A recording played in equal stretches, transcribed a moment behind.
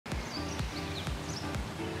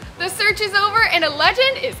The search is over and a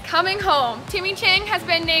legend is coming home. Timmy Chang has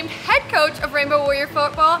been named head coach of Rainbow Warrior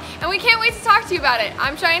football, and we can't wait to talk to you about it.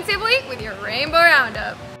 I'm Cheyenne Sibley with your Rainbow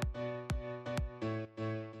Roundup.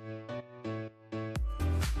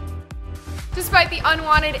 Despite the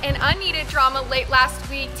unwanted and unneeded drama late last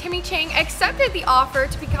week, Timmy Chang accepted the offer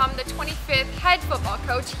to become the 25th head football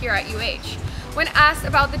coach here at UH. When asked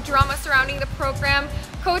about the drama surrounding the program,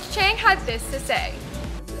 Coach Chang had this to say.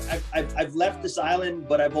 I've left this island,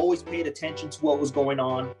 but I've always paid attention to what was going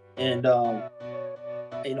on, and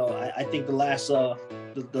you know, I think the last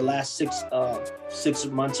 6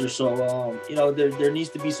 months or so, you know, there needs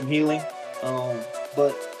to be some healing,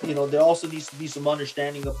 but you know, there also needs to be some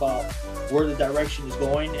understanding about where the direction is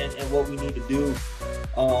going and what we need to do,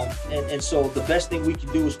 and so the best thing we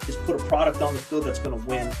can do is put a product on the field that's going to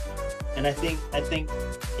win. And I think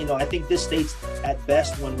this state's at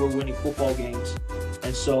best when we're winning football games.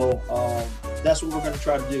 And so that's what we're going to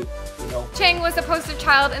try to do, you know. Chang was a poster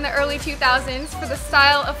child in the early 2000s for the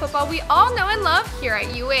style of football we all know and love here at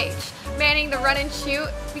UH, manning the run and shoot,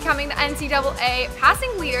 becoming the NCAA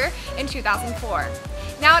passing leader in 2004.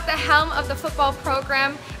 Now at the helm of the football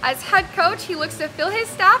program, as head coach, he looks to fill his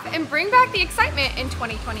staff and bring back the excitement in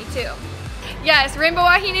 2022. Yes, Rainbow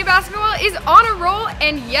Wahine basketball is on a roll,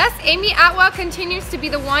 and yes, Amy Atwell continues to be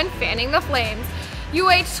the one fanning the flames.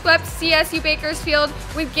 UH swept CSU Bakersfield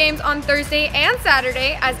with games on Thursday and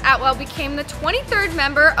Saturday as Atwell became the 23rd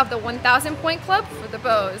member of the 1,000-point club for the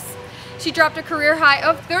Bows. She dropped a career high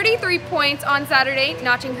of 33 points on Saturday,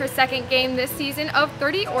 notching her second game this season of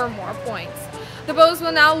 30 or more points. The Bows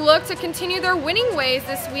will now look to continue their winning ways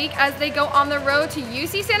this week as they go on the road to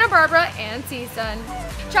UC Santa Barbara and CSUN.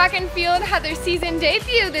 Track and field had their season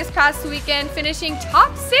debut this past weekend, finishing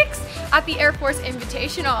top 6 at the Air Force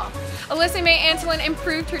Invitational. Alyssa Mae Antolin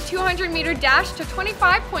improved her 200-meter dash to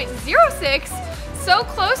 25.06, so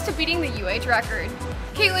close to beating the UH record.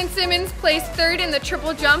 Caitlin Simmons placed third in the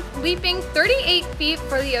triple jump, leaping 38 feet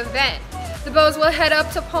for the event. The Bows will head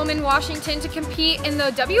up to Pullman, Washington to compete in the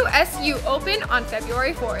WSU Open on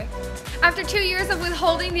February 4th. After 2 years of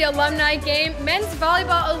withholding the alumni game, men's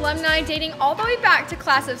volleyball alumni dating all the way back to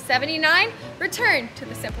class of '79 returned to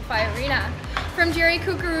the Simplify Arena. From Jerry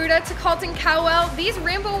Cucaruda to Colton Cowell, these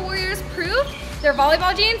Rainbow Warriors proved their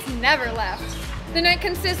volleyball genes never left. The night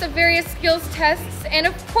consists of various skills tests and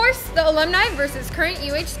of course the alumni versus current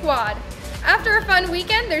UH squad. After a fun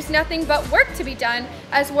weekend, there's nothing but work to be done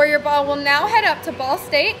as Warrior Ball will now head up to Ball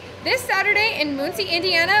State this Saturday in Muncie,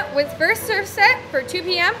 Indiana with first serve set for 2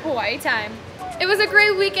 p.m. Hawaii time. It was a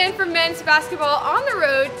great weekend for men's basketball on the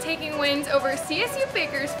road, taking wins over CSU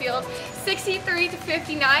Bakersfield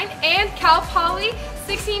 63-59 and Cal Poly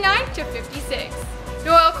 69-56.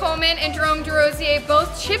 Noel Coleman and Jerome DeRosier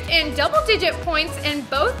both chipped in double-digit points in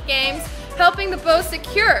both games, helping the Bows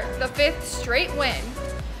secure the 5th straight win.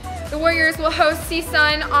 The Warriors will host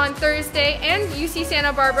CSUN on Thursday and UC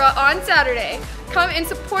Santa Barbara on Saturday. Come and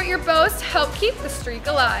support your Bows to help keep the streak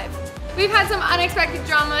alive. We've had some unexpected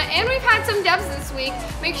drama and we've had some dubs this week.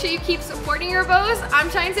 Make sure you keep supporting your Bows. I'm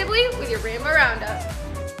Cheyenne Sibley with your Rainbow Roundup.